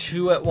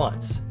 2 at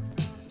once.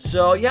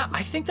 So yeah,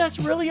 I think that's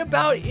really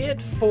about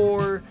it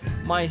for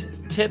my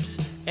tips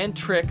and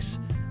tricks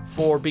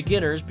for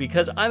beginners,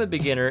 because I'm a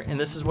beginner and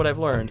this is what I've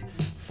learned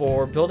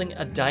for building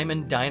a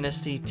Diamond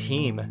Dynasty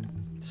team.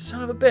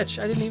 Son of a bitch,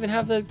 I didn't even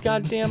have the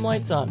goddamn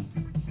lights on.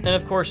 And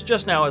of course,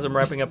 just now as I'm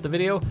wrapping up the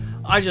video,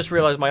 I just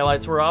realized my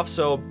lights were off,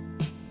 so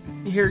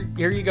here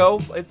you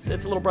go. It's a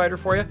little brighter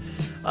for you.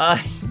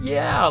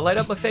 Yeah, light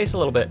up my face a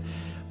little bit.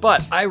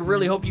 But I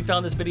really hope you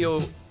found this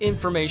video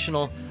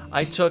informational.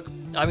 I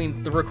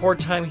mean, the record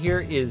time here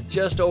is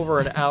just over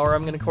an hour.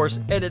 I'm gonna, of course,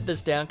 edit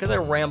this down because I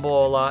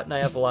ramble a lot and I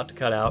have a lot to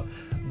cut out.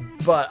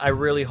 But I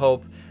really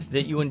hope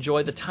that you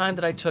enjoy the time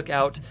that I took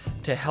out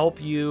to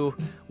help you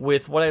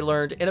with what I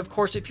learned. And of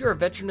course, if you're a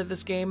veteran of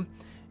this game,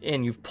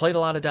 and you've played a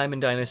lot of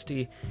Diamond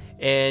Dynasty,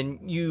 and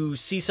you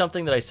see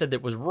something that I said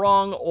that was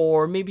wrong,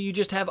 or maybe you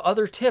just have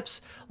other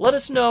tips, let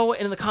us know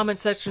in the comment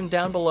section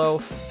down below.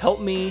 Help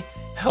me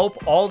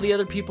help all the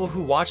other people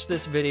who watch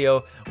this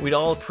video. We'd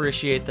all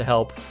appreciate the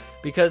help,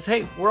 because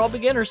hey, we're all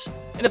beginners.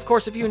 And of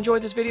course, if you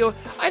enjoyed this video,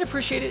 I'd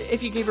appreciate it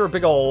if you gave her a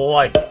big ol'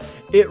 like.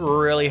 It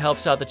really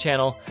helps out the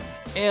channel.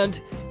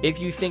 And if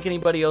you think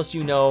anybody else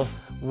you know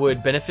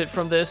would benefit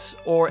from this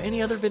or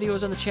any other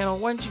videos on the channel,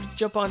 why don't you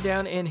jump on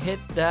down and hit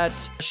that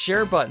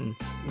share button?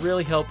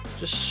 Really help.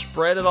 Just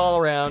spread it all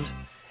around.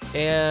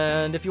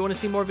 And if you want to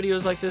see more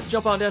videos like this,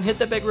 jump on down, hit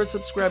that big red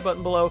subscribe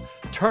button below,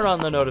 turn on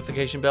the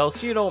notification bell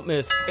so you don't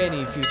miss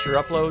any future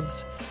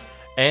uploads.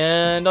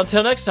 And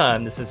until next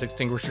time, this is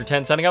Extinguisher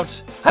 10 signing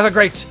out. Have a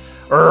great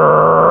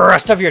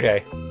rest of your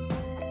day.